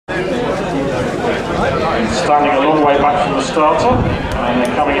standing a long way back from the starter, and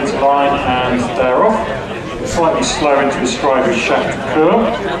they're coming into line and they're off. Slightly slow into his stride with Chef Coeur,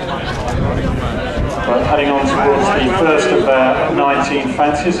 but heading on towards the first of their 19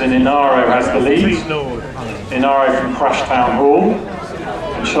 fences, and Inaro has the lead. Inaro from Crashtown Hall,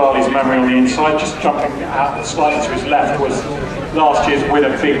 and Charlie's Memory on the inside. Just jumping out slightly to his left was last year's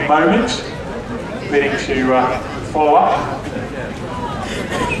winner, Big Moment, bidding to follow up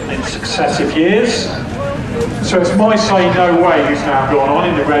in successive years. So it's My Say No Way who's now gone on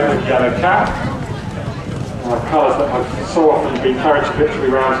in the red with yellow cap. Colours that have so often been character victory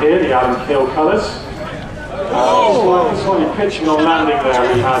around here, the Alan Kill colours. Slightly pitching on landing there,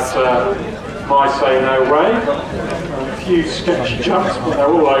 we had My Say No Way. A few sketchy jumps, but they're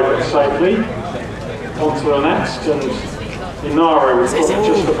all over it safely. On to the next, and Inaro was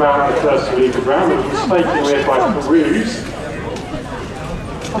just about the first to leave the ground, but mistaken here by Peruse.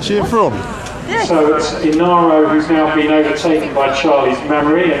 What's he in from? So it's Inaro who's now been overtaken by Charlie's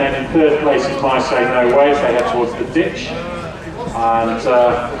Memory, and then in third place is My Say No Way as they head towards the ditch. And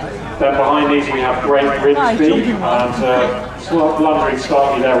then behind these we have Great Grimsby, and slight blundering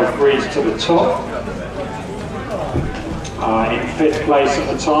slightly there with Breeze to the top. In fifth place at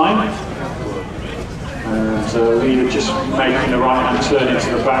the time. And leader just making the right hand turn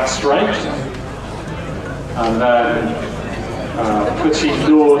into the back straight. And then Petit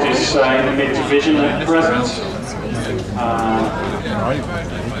Lord is in the mid-division at present.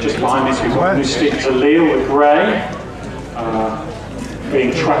 Just behind this we've got Mystic Zalil with Grey,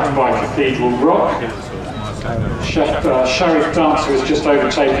 being tracked by Cathedral Rock. Sheriff Dancer has just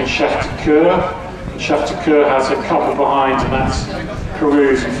overtaken Chef Coeur. Chef Coeur has a couple behind, and that's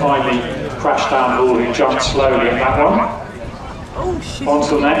Peruse, and finally Crashtown Hall, who jumped slowly at that one. On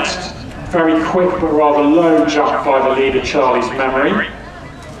to the next. Very quick but rather low jump by the leader, Charlie's Memory.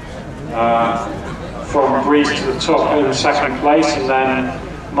 From Breeze to the top in second place, and then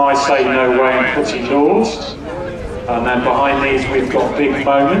My Say No Way and Petit Lord. And then behind these we've got Big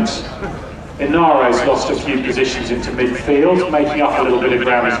Moment. Inaro's lost a few positions into midfield, making up a little bit of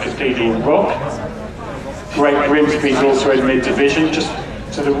ground is Cathedral Rock. Great Grimsby's also in mid-division. Just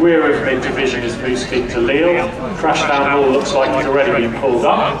to the rear of mid-division is Mystic Zalil. Crashtown Hall looks like it's already been pulled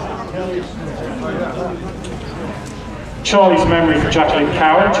up. Charlie's Memory for Jacqueline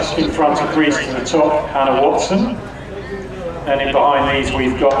Coward, just in front of Breeze to the top, Hannah Watson. And in behind these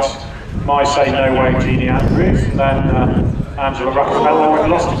we've got My Say No Way, Jeannie Andrews, and then Angela Rockefeller.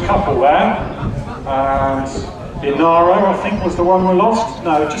 We've lost a couple there. And Inaro, I think, was the one we lost.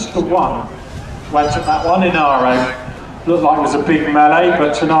 No, just the one. Went at that one, Inaro. Looked like it was a big melee,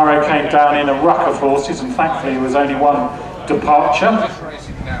 but Inaro came down in a ruck of horses, and thankfully there was only one departure.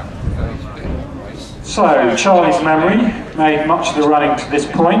 So, Charlie's Memory made much of the running to this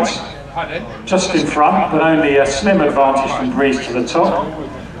point, just in front, but only a slim advantage from Breeze to the top.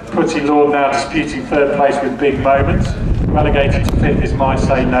 Petit Lord now disputing third place with Big Moment. Relegated to fifth is My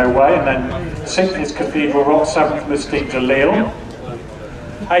Say No Way, and then sixth is Cathedral Rock, seventh Mystic Zalil.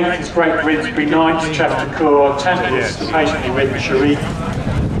 Eighth is Great Grimsby, ninth Chef Coeur, 10th is the patiently ridden Sharif,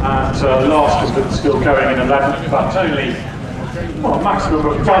 and last is still going in 11th, but only a maximum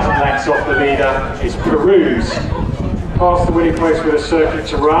of a dozen lengths off the leader is Peruse. Past the winning post with a circuit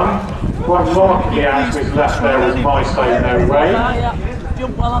to run. Quite markedly out to his left there was My Say No Way.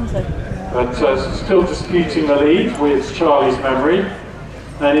 But still disputing the lead with Charlie's Memory.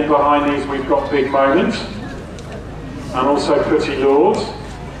 Then in behind these we've got Big Moment, and also Petit Lord.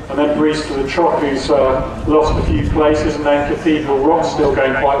 And then Breeze to the top, who's lost a few places, and then Cathedral Rock still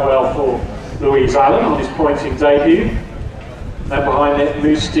going quite well for Louise Allen on his pointing debut. Then behind it,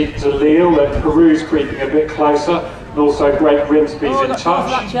 Mystic Zalil, and Peruse creeping a bit closer, and also Great Grimsby's in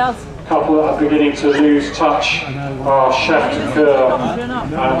touch. A couple that are beginning to lose touch are Chef Coeur and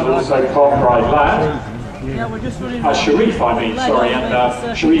also Parkride Lad. Sharif, I mean, sorry,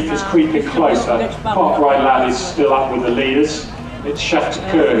 and Sharif is creeping closer. Parkride Lad is still up with the leaders. It's Chef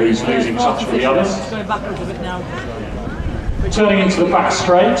Coeur who's losing touch with the others. Turning into the back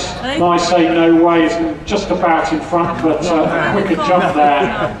straight, My Say No Way is just about in front, but a quicker jump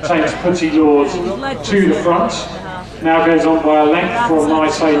there takes Petit Lord to the front. Now goes on by a length from My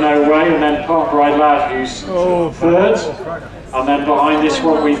Say No Way, and then Parkride Lad who's third. And then behind this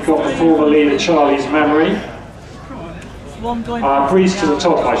one we've got the former leader Charlie's Memory. Breeze to the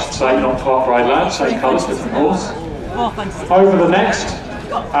top, I should say, not Parkride Lad, same colours, different horse. Over the next,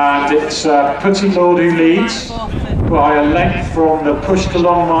 and it's Petit Lord who leads by a length from the pushed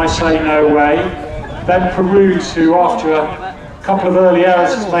along My Say No Way. Then Peruse, who after a couple of early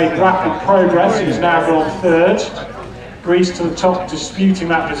errors has made rapid progress, who's now gone third. Breeze to the top, disputing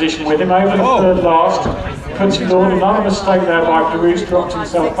that position with him. Over the third last Pretty Lord, another mistake there by Peru's, dropped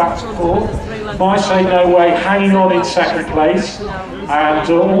himself back to fourth. My Say No Way hanging on in second place. And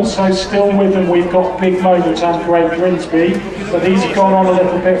also still with them we've got Big Moment and Great Grimsby, but these have gone on a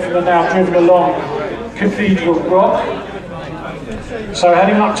little bit from the now driven along Cathedral Rock. So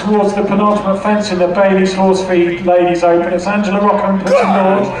heading up towards the penultimate fence in the Bailey's Horse Feed Ladies Open, it's Angela Rocco and Pretty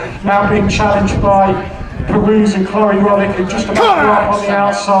Lord now being challenged by Peruse and Chloe Roddick, who just about go up on the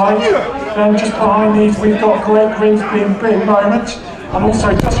outside. Then just behind these we've got Great Grimsby and Big Moment, and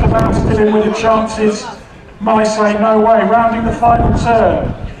also just about still in with the chances, My Say No Way, rounding the final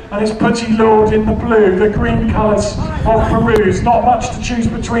turn. And it's Pretty Lord in the blue, the green colours of Peruse. Not much to choose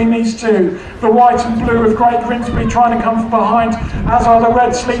between these two. The white and blue of Great Grimsby trying to come from behind, as are the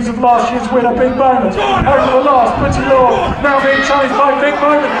red sleeves of last year's winner, Big Moment. Over the last, Pretty Lord now being challenged by Big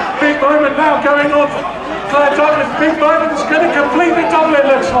Moment. Big Moment now going on Claire Douglas. Big Moment's going to completely double it,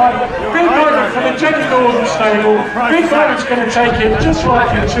 looks like. Big Moment from the Jenny Gordon stable. Big Moment's going to take it just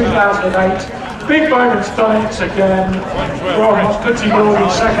like in 2008. Big Moment's done it again. Well, Pretty Lord in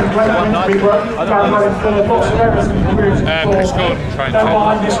second, Great Grimsby running third, lots of everything to move to fourth. Then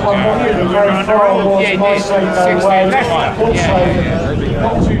behind this one, not really very far towards My Say No Way. Also,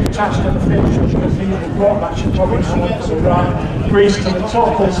 not too attached to the finish, which is the rock, that should probably want to run. Breeze to the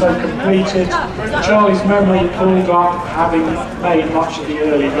top also completed. Charlie's Memory pulled up, having made much of the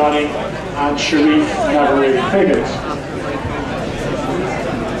early running, and Sharif never really figured.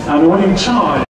 And the winning time